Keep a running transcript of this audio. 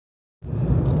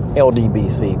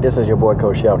LDBC. This is your boy,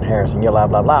 Coach Shelton Harrison. You're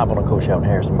live on the Coach Shelton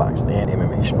Harrison Boxing and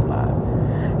MMA Show Live.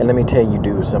 And let me tell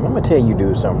you something. I'm going to tell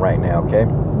you something right now, okay?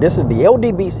 This is the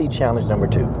LDBC Challenge number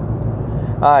 2.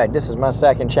 All right, this is my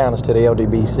second challenge to the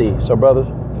LDBC. So,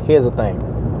 brothers, here's the thing.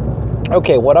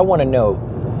 Okay, what I want to know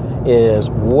is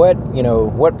what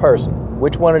person,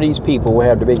 which one of these people will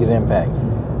have the biggest impact?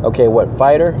 Okay, what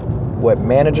fighter, what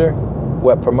manager,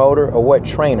 what promoter, or what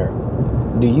trainer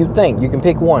do you think, you can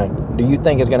pick one, do you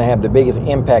think is going to have the biggest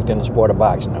impact in the sport of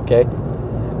boxing, okay?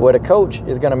 Well, the coach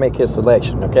is going to make his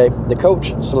selection, okay? The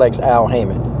coach selects Al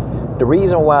Haymon. The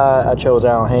reason why I chose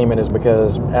Al Haymon is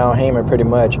because Al Haymon pretty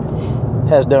much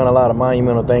has done a lot of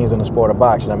monumental things in the sport of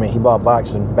boxing. I mean, he brought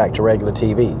boxing back to regular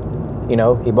TV. You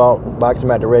know, he brought boxing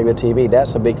back to regular TV.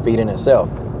 That's a big feat in itself.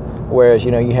 Whereas,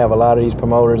 you have a lot of these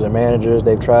promoters and managers,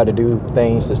 they've tried to do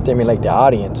things to stimulate the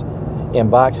audience in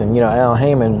boxing. Al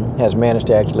Haymon has managed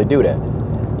to actually do that.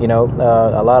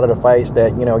 A lot of the fights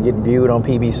that, getting viewed on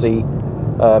PBC,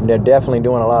 they're definitely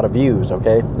doing a lot of views,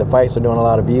 okay? The fights are doing a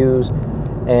lot of views,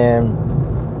 and,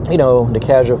 the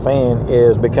casual fan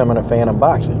is becoming a fan of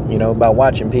boxing, by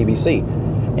watching PBC.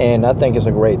 And I think it's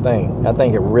a great thing. I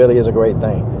think it really is a great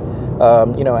thing.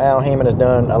 Al Haymon has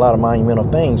done a lot of monumental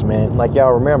things, man. Like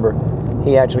y'all remember,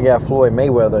 he actually got Floyd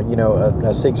Mayweather, a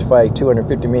 6-fight,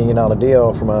 $250 million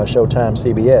deal from Showtime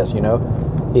CBS,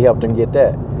 He helped him get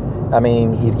that. I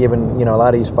mean, he's given, a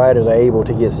lot of these fighters are able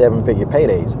to get 7-figure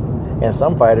paydays. And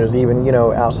some fighters even,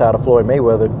 outside of Floyd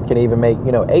Mayweather can even make,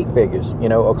 8 figures,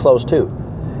 or close to.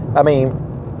 I mean,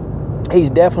 he's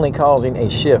definitely causing a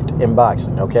shift in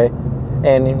boxing, okay?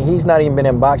 And he's not even been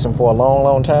in boxing for a long,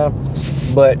 long time,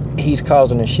 but he's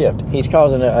causing a shift. He's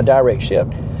causing a direct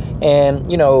shift. And,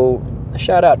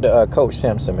 shout out to Coach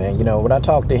Simpson, man. When I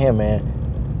talked to him, man,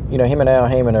 him and Al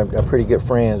Haymon are pretty good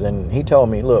friends. And he told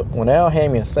me, look, when Al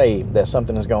Haymon say that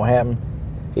something is going to happen,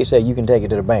 he said, you can take it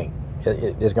to the bank.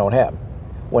 It's going to happen.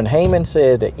 When Haymon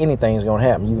says that anything is going to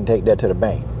happen, you can take that to the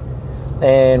bank.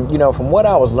 And, from what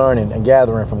I was learning and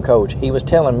gathering from Coach, he was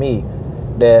telling me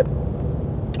that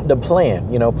the plan,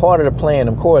 part of the plan,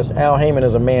 of course, Al Haymon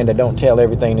is a man that don't tell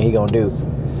everything that he going to do.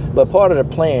 But part of the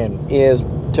plan is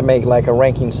to make like a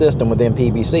ranking system within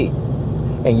PBC.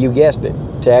 And you guessed it,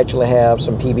 to actually have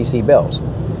some PBC belts,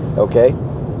 okay?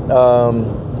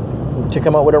 To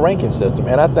come up with a ranking system.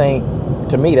 And I think,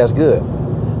 to me, that's good.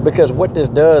 Because what this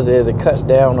does is it cuts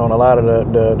down on a lot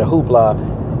of the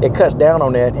hoopla. It cuts down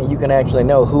on that, and you can actually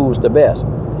know who's the best.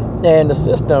 And the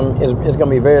system is going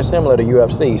to be very similar to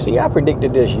UFC. See, I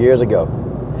predicted this years ago.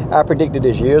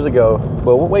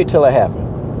 But wait till it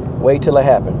happened. Wait till it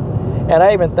happened. And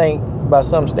I even think, by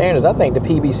some standards, I think the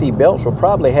PBC belts will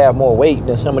probably have more weight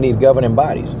than some of these governing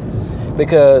bodies.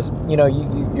 Because, you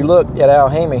look at Al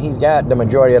Haymon, he's got the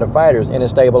majority of the fighters in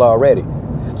his stable already.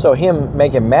 So him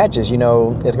making matches, is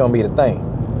going to be the thing.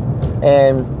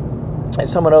 And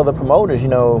some of the other promoters,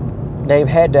 they've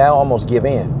had to almost give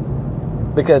in.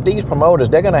 Because these promoters,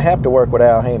 they're going to have to work with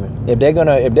Al Haymon. If they're going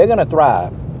to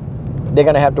thrive, they're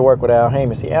going to have to work with Al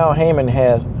Haymon. See, Al Haymon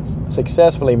has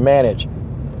successfully managed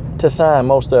to sign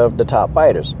most of the top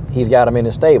fighters. He's got them in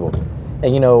his stable.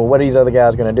 And what are these other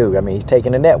guys going to do? I mean, he's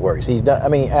taking the networks. He's done. I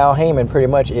mean, Al Haymon pretty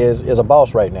much is a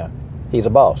boss right now. He's a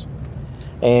boss.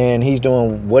 And he's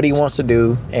doing what he wants to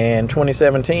do. And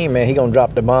 2017, man, he's going to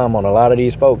drop the bomb on a lot of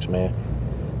these folks, man.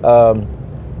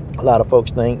 A lot of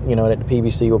folks think, that the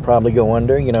PBC will probably go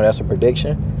under. That's a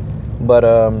prediction. But,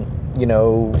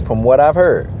 from what I've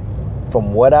heard,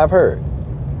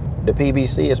 the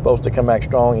PBC is supposed to come back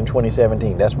strong in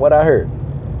 2017. That's what I heard,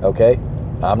 okay?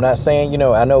 I'm not saying,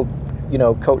 I know,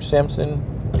 Coach Simpson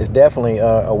is definitely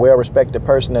a well-respected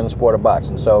person in the sport of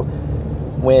boxing. So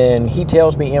when he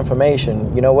tells me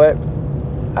information, you know what?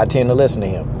 I tend to listen to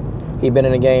him. He's been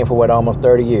in the game for, almost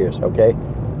 30 years, okay?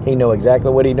 He know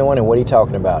exactly what he's doing and what he's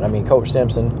talking about. I mean, Coach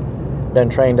Simpson done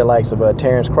trained the likes of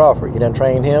Terrence Crawford. He done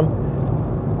trained him.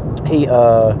 He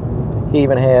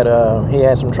even had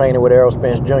some training with Errol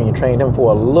Spence Jr. Trained him for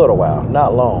a little while,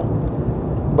 not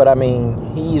long. But I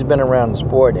mean, he's been around the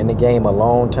sport and the game a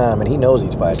long time, and he knows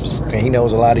these fighters, and he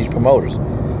knows a lot of these promoters.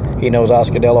 He knows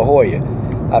Oscar De La Hoya.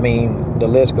 I mean, the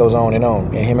list goes on. And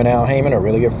him and Al Haymon are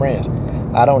really good friends.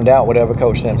 I don't doubt whatever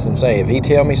Coach Simpson say. If he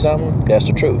tell me something, that's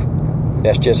the truth.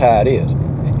 That's just how it is.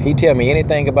 If he tell me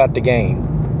anything about the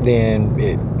game, then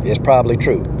it's probably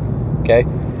true. Okay?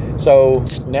 So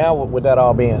now with that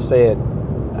all being said,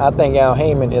 I think Al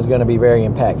Haymon is going to be very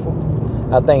impactful.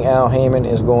 I think Al Haymon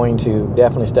is going to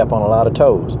definitely step on a lot of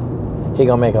toes. He's going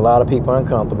to make a lot of people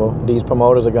uncomfortable. These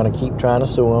promoters are going to keep trying to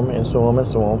sue him and sue him and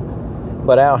sue him.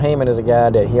 But Al Haymon is a guy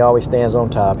that he always stands on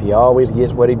top. He always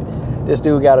gets what he... This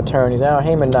dude got attorneys. Al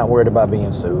Heyman not worried about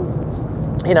being sued.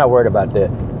 He not worried about that.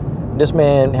 This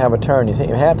man have attorneys.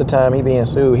 Half the time he being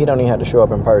sued, he don't even have to show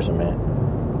up in person,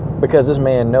 man. Because this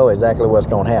man know exactly what's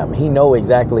going to happen. He know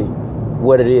exactly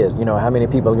what it is. You know, how many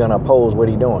people are going to oppose what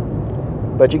he doing.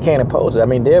 But you can't oppose it. I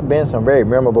mean, there have been some very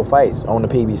memorable fights on the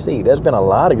PBC. There's been a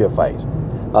lot of good fights.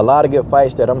 A lot of good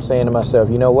fights that I'm saying to myself,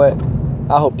 you know what?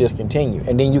 I hope this continue.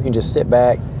 And then you can just sit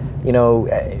back, you know,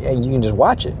 and you can just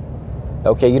watch it.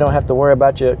 Okay, you don't have to worry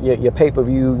about your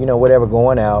pay-per-view, you know, whatever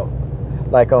going out.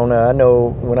 Like on, I know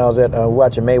when I was at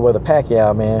watching Mayweather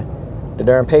Pacquiao, man, the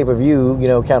darn pay-per-view, you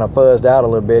know, kind of fuzzed out a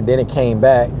little bit. Then it came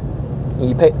back. And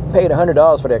you paid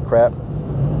 $100 for that crap.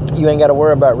 You ain't got to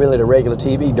worry about really the regular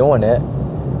TV doing that.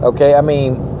 Okay, I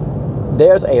mean,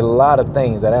 there's a lot of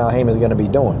things that Al Heyman is going to be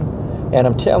doing. And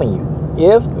I'm telling you,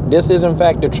 if this is in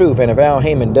fact the truth, and if Al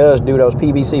Heyman does do those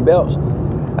PBC belts,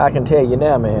 I can tell you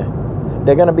now, man,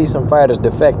 there are going to be some fighters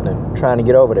defecting, trying to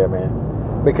get over there,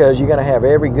 man. Because you're going to have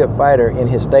every good fighter in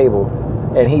his stable,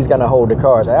 and he's going to hold the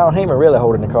cards. Al Heyman really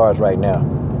holding the cards right now.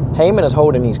 Heyman is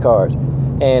holding these cards.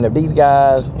 And if these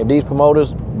guys, if these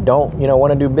promoters don't, you know,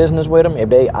 want to do business with him, if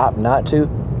they opt not to,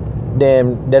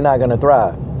 then they're not going to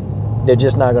thrive. They're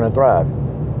just not going to thrive.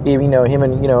 Even, you know, him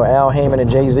and, you know, Al Heyman and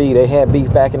Jay-Z, they had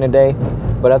beef back in the day.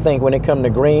 But I think when it come to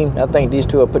Green, I think these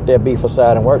two will put their beef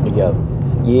aside and work together.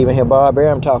 You even hear Bob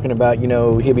Arum talking about, you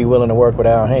know, he'll be willing to work with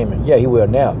Al Heyman. Yeah, he will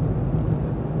now.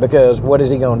 Because what is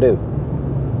he going to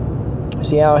do?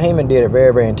 See, Al Heyman did it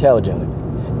very, very intelligently.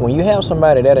 When you have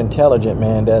somebody that intelligent,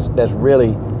 man, that's really,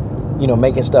 you know,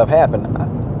 making stuff happen,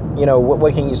 you know,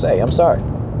 what can you say? I'm sorry.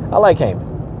 I like Heyman.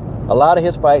 A lot of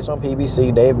his fights on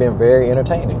PBC, they've been very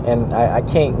entertaining. And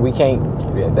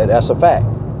that's a fact.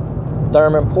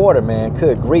 Thurman Porter, man,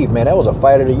 good grief, man, that was a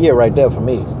fight of the year right there for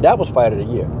me. That was fight of the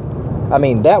year. I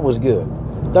mean, that was good.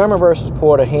 Thurman versus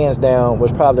Porter, hands down,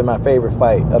 was probably my favorite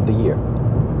fight of the year.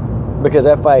 Because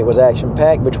that fight was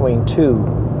action-packed between two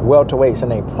welterweights in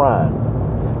their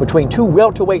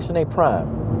prime.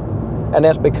 And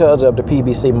that's because of the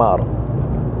PBC model.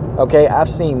 Okay, I've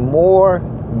seen more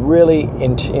really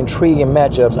intriguing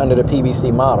matchups under the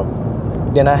PBC model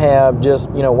than I have just,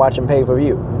 you know, watching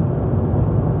pay-per-view.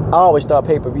 I always thought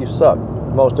pay-per-view sucked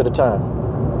most of the time.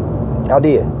 I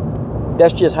did.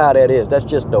 That's just how that is. That's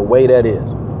just the way that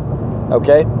is.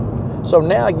 Okay? So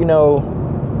now, you know,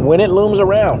 when it looms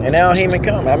around and Al Heyman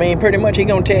come, I mean, pretty much he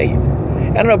gonna tell you.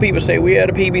 I know people say, well, yeah,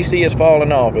 the PBC is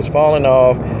falling off. It's falling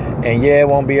off. And yeah, it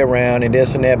won't be around and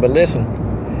this and that. But listen,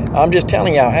 I'm just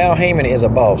telling y'all, Al Heyman is a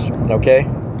boss. Okay?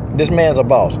 This man's a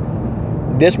boss.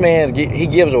 This he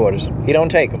gives orders. He don't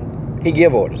take them. He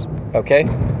give orders. Okay?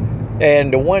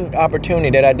 And the one opportunity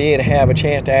that I did have a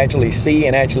chance to actually see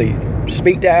and actually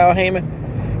speak to Al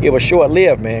Heyman, it was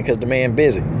short-lived, man, because the man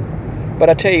busy. But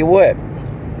I tell you what,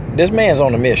 this man's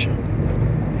on a mission.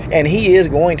 And he is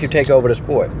going to take over the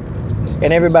sport.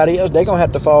 And everybody else, they're going to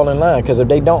have to fall in line. Because if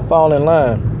they don't fall in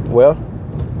line, well,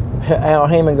 Al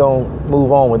Heyman going to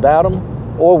move on without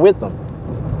him or with them.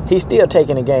 He's still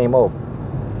taking the game over.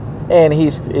 And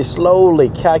he's slowly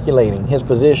calculating his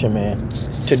position, man,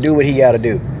 to do what he got to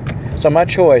do. So my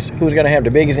choice, who's going to have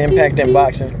the biggest impact in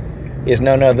boxing, is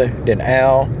none other than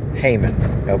Al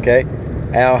Heyman, okay?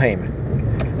 Al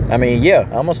Heyman. I mean, yeah,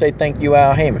 I'm going to say thank you,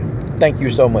 Al Heyman. Thank you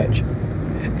so much.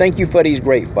 Thank you for these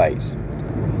great fights.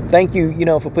 Thank you, you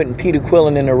know, for putting Peter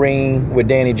Quillen in the ring with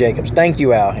Danny Jacobs. Thank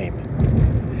you, Al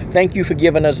Heyman. Thank you for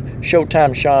giving us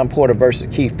Showtime Shawn Porter versus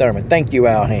Keith Thurman. Thank you,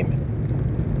 Al Heyman.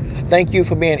 Thank you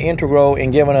for being integral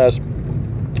in giving us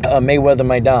Mayweather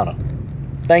Maidana.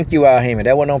 Thank you, Al Heyman.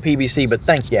 That wasn't on PBC, but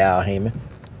thank you, Al Heyman.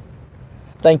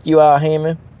 Thank you, Al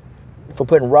Heyman, for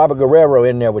putting Robert Guerrero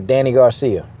in there with Danny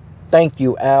Garcia. Thank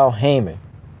you, Al Heyman.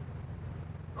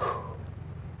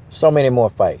 So many more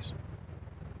fights.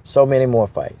 So many more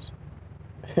fights.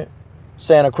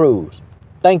 Santa Cruz.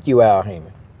 Thank you, Al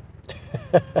Heyman.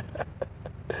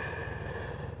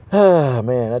 Ah,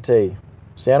 man, I tell you.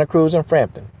 Santa Cruz and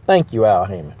Frampton. Thank you, Al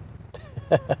Heyman.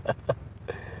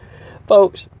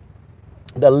 Folks,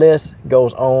 the list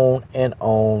goes on and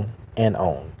on and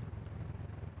on.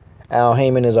 Al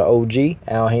Heyman is an OG.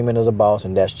 Al Heyman is a boss,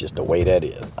 and that's just the way that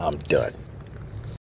is. I'm done.